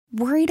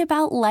Worried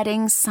about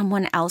letting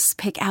someone else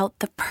pick out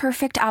the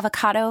perfect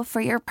avocado for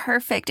your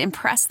perfect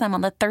impress them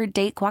on the third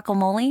date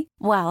guacamole?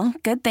 Well,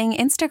 good thing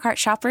Instacart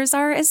shoppers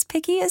are as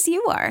picky as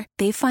you are.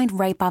 They find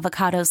ripe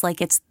avocados like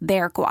it's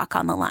their guac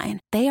on the line.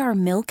 They are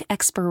milk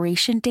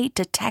expiration date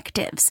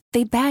detectives.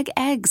 They bag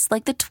eggs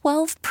like the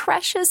 12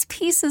 precious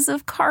pieces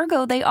of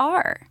cargo they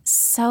are.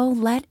 So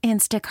let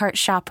Instacart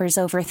shoppers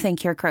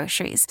overthink your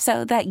groceries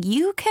so that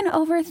you can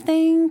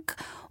overthink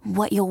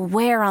what you'll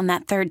wear on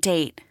that third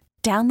date.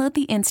 Download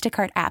the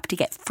Instacart app to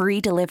get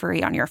free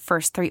delivery on your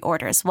first 3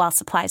 orders while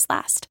supplies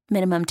last.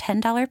 Minimum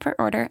 $10 per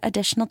order.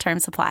 Additional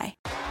terms apply.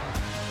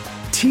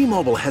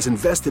 T-Mobile has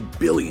invested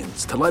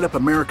billions to light up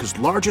America's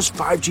largest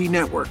 5G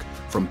network,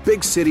 from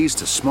big cities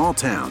to small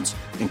towns,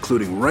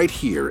 including right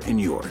here in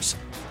yours.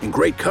 And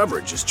great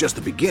coverage is just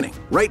the beginning.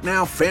 Right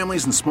now,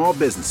 families and small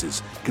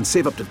businesses can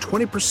save up to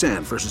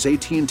 20% versus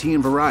AT&T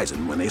and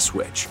Verizon when they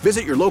switch.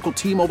 Visit your local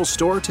T-Mobile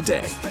store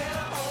today.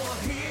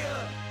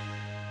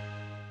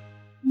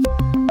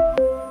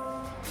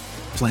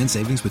 Plan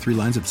savings with 3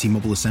 lines of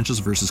T-Mobile Essentials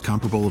versus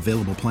comparable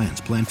available plans.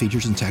 Plan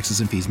features and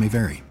taxes and fees may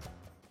vary.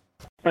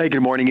 Hey,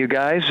 good morning, you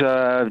guys.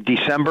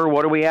 December,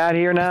 what are we at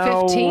here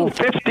now? 15th.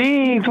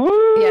 15th,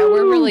 woo! Yeah,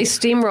 we're really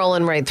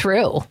steamrolling right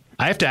through.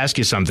 I have to ask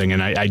you something,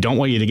 and I don't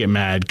want you to get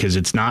mad because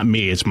it's not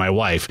me, it's my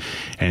wife,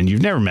 and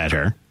you've never met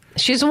her.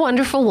 She's a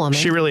wonderful woman.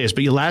 She really is.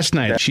 But last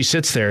night, she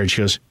sits there and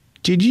she goes,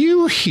 "Did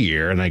you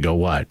hear?" And I go,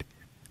 "What?"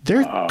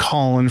 "They're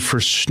calling for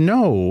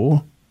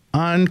snow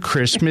on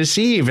Christmas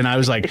Eve." And I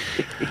was like,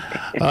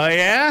 "Oh,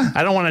 yeah?"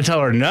 I don't want to tell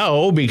her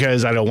no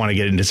because I don't want to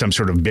get into some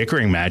sort of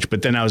bickering match.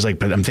 But then I was like,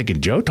 but I'm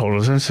thinking, Joe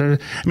told us. I mean,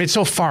 it's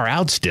so far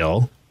out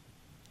still.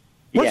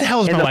 What the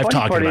hell is my wife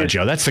talking about,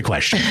 Joe? That's the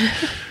question.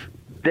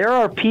 There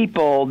are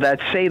people that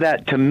say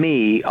that to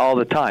me all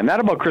the time, not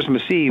about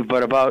Christmas Eve,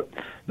 but about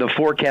the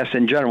forecast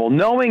in general.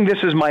 Knowing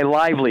this is my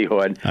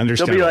livelihood,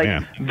 they'll be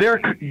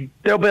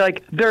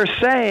like, they're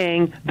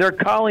saying, they're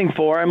calling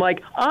for. I'm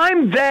like,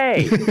 I'm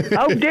they.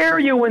 How dare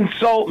you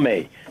insult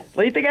me?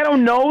 Well, you think I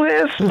don't know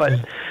this?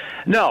 But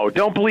no,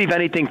 don't believe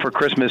anything for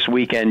Christmas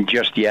weekend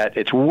just yet.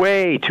 It's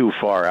way too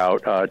far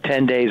out.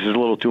 10 days is a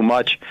little too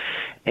much,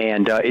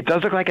 and it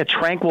does look like a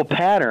tranquil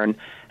pattern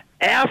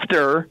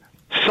after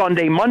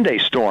Sunday, Monday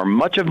storm.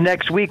 Much of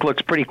next week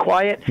looks pretty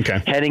quiet,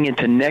 heading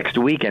into next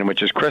weekend,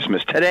 which is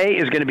Christmas. Today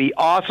is going to be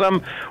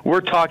awesome.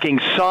 We're talking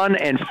sun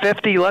and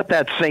 50. Let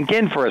that sink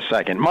in for a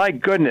second. My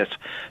goodness,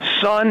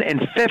 sun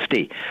and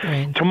 50.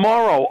 Right.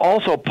 Tomorrow,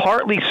 also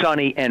partly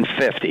sunny and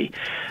 50.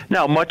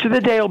 Now, much of the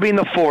day will be in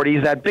the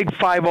 40s. That big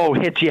 5-0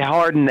 hits you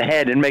hard in the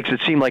head and makes it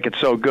seem like it's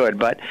so good,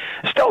 but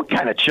still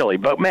kind of chilly.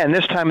 But, man,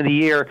 this time of the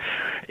year,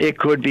 it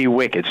could be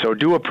wicked. So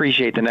do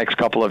appreciate the next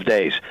couple of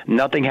days.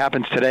 Nothing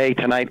happens today,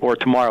 tonight, or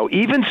tomorrow.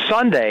 Even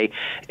Sunday,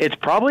 it's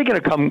probably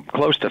going to come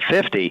close to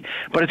 50,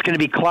 but it's going to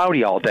be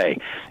cloudy all day.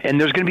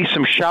 And there's going to be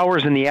some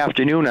showers in the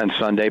afternoon on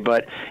Sunday.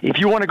 But if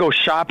you want to go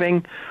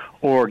shopping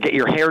or get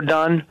your hair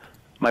done,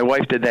 my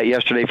wife did that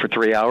yesterday for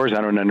 3 hours.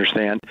 I don't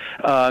understand.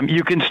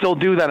 You can still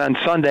do that on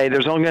Sunday.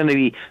 There's only going to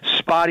be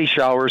spotty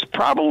showers,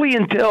 probably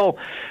until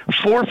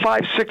 4,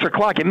 5, 6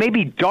 o'clock. It may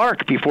be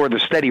dark before the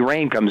steady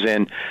rain comes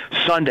in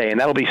Sunday, and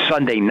that'll be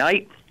Sunday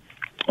night.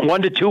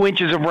 1 to 2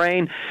 inches of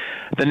rain.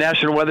 The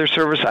National Weather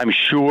Service, I'm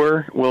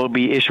sure, will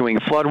be issuing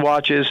flood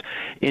watches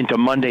into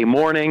Monday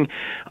morning.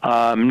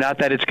 Not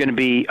that it's going to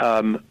be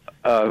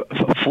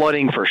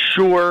flooding for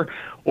sure,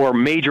 or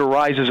major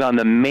rises on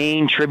the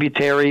main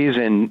tributaries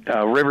and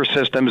river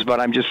systems,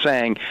 but I'm just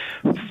saying,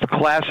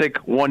 classic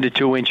 1 to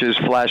 2 inches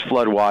flash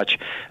flood watch.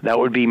 That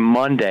would be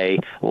Monday,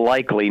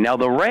 likely. Now,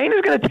 the rain is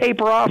going to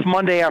taper off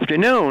Monday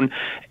afternoon,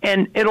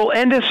 and it'll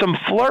end in some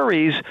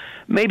flurries,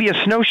 maybe a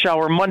snow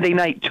shower Monday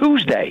night,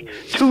 Tuesday.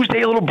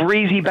 Tuesday, a little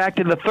breezy, back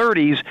to the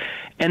 30s,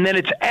 and then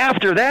it's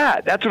after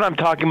that. That's what I'm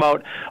talking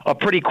about, a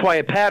pretty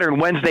quiet pattern,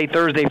 Wednesday,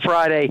 Thursday,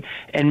 Friday,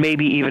 and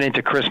maybe even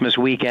into Christmas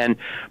weekend.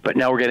 But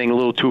now we're getting a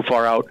little too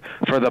far out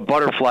for the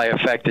butterfly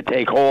effect to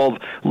take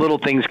hold. Little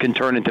things can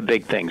turn into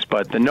big things,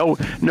 but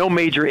no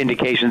major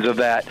indications of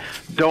that.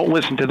 Don't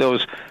listen to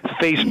those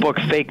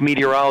Facebook fake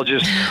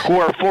meteorologists who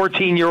are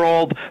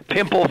 14-year-old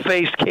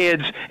pimple-faced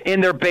kids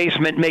in their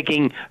basement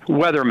making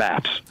weather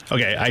maps.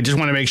 Okay, I just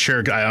want to make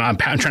sure, I'm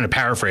trying to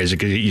paraphrase it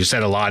because you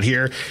said a lot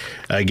here.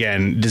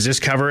 Again, does this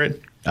cover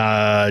it?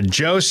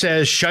 Joe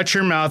says, shut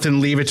your mouth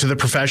and leave it to the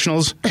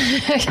professionals.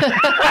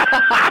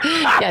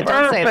 Yeah,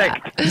 don't say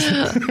that. Do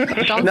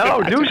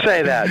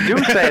say that. Do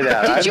say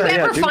that. Did you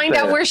ever find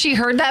out where she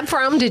heard that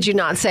from? Did you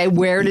not say,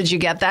 where did you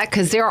get that?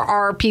 Because there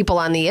are people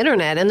on the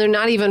internet, and they're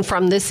not even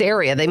from this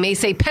area. They may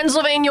say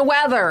Pennsylvania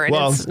weather, and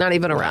it's not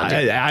even around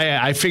here.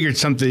 I figured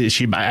something.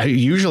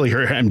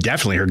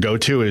 Definitely her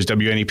go-to is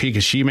WNEP,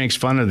 because she makes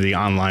fun of the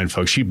online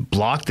folks. She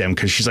blocked them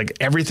because she's like,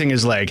 everything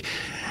is like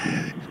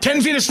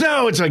 10 feet of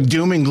snow. It's like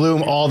doom and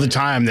gloom all the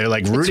time. They're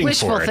like rooting for it.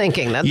 It's wishful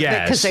thinking. That's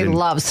because they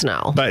love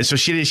snow. But so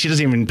she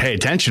doesn't even pay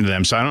attention to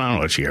them. So I don't know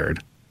what she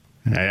heard.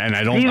 And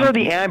I don't. These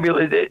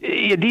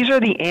are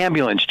the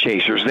ambulance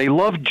chasers. They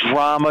love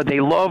drama. They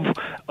love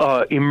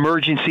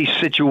emergency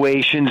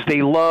situations.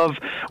 They love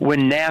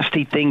when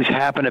nasty things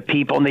happen to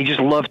people, and they just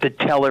love to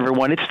tell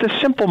everyone. It's the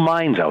simple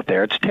minds out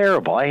there. It's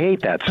terrible. I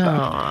hate that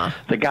stuff.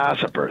 The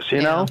gossipers,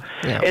 you know.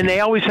 Yeah. And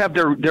they always have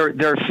their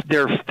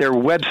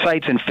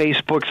websites and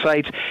Facebook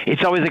sites.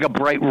 It's always like a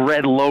bright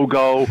red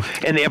logo,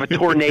 and they have a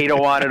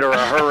tornado on it or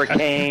a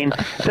hurricane.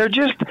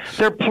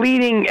 They're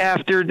pleading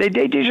after.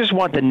 They just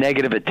want the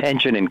negative attention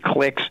and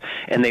clicks,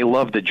 and they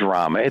love the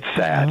drama. It's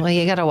sad. Well,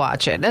 you got to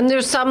watch it. And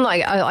there's some,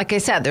 like I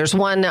said, there's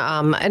one,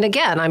 and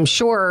again, I'm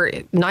sure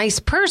nice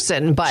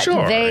person, but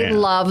they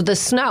love the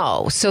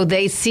snow. So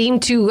they seem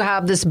to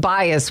have this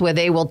bias where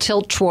they will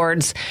tilt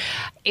towards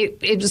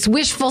it's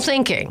wishful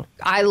thinking.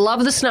 I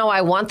love the snow.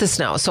 I want the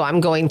snow. So I'm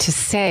going to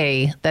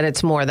say that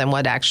it's more than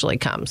what actually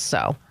comes.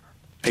 So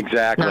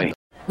exactly.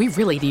 We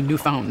really need new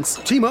phones.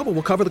 T-Mobile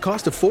will cover the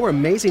cost of 4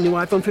 amazing new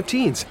iPhone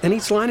 15s, and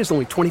each line is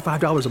only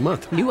 $25 a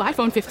month. New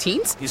iPhone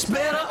 15s? It's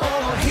better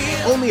over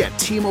here. Only at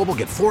T-Mobile,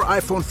 get 4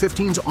 iPhone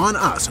 15s on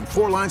us and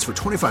 4 lines for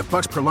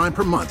 $25 per line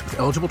per month with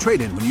eligible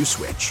trade-in when you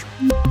switch.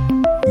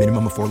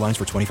 Minimum of 4 lines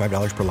for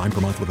 $25 per line per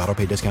month with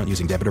autopay discount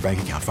using debit or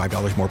bank account.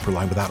 $5 more per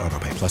line without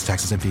autopay, plus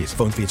taxes and fees.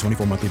 Phone fee at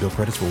 24 monthly bill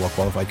credits for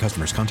well-qualified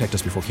customers. Contact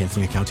us before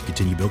canceling account to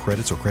continue bill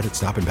credits or credit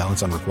stop and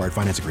balance on required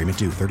finance agreement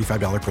due.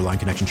 $35 per line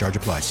connection charge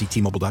applies. See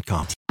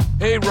T-Mobile.com.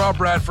 Hey, Rob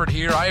Bradford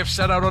here. I have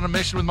set out on a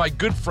mission with my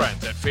good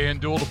friends at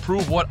FanDuel to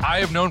prove what I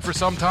have known for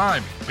some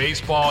time.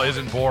 Baseball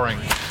isn't boring.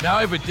 Now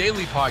I have a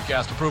daily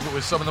podcast to prove it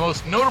with some of the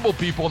most notable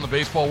people in the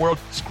baseball world,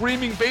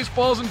 screaming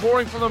baseball isn't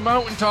boring from the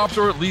mountaintops,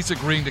 or at least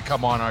agreeing to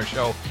come on our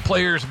show.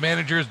 Players,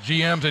 managers,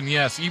 GMs, and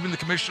yes, even the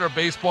commissioner of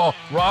baseball,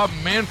 Rob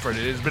Manfred.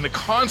 It has been a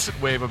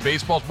constant wave of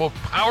baseball's most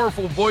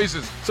powerful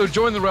voices. So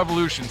join the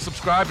revolution.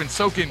 Subscribe and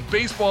soak in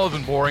Baseball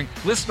Isn't Boring.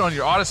 Listen on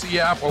your Odyssey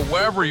app or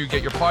wherever you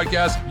get your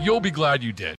podcasts. You'll be glad you did.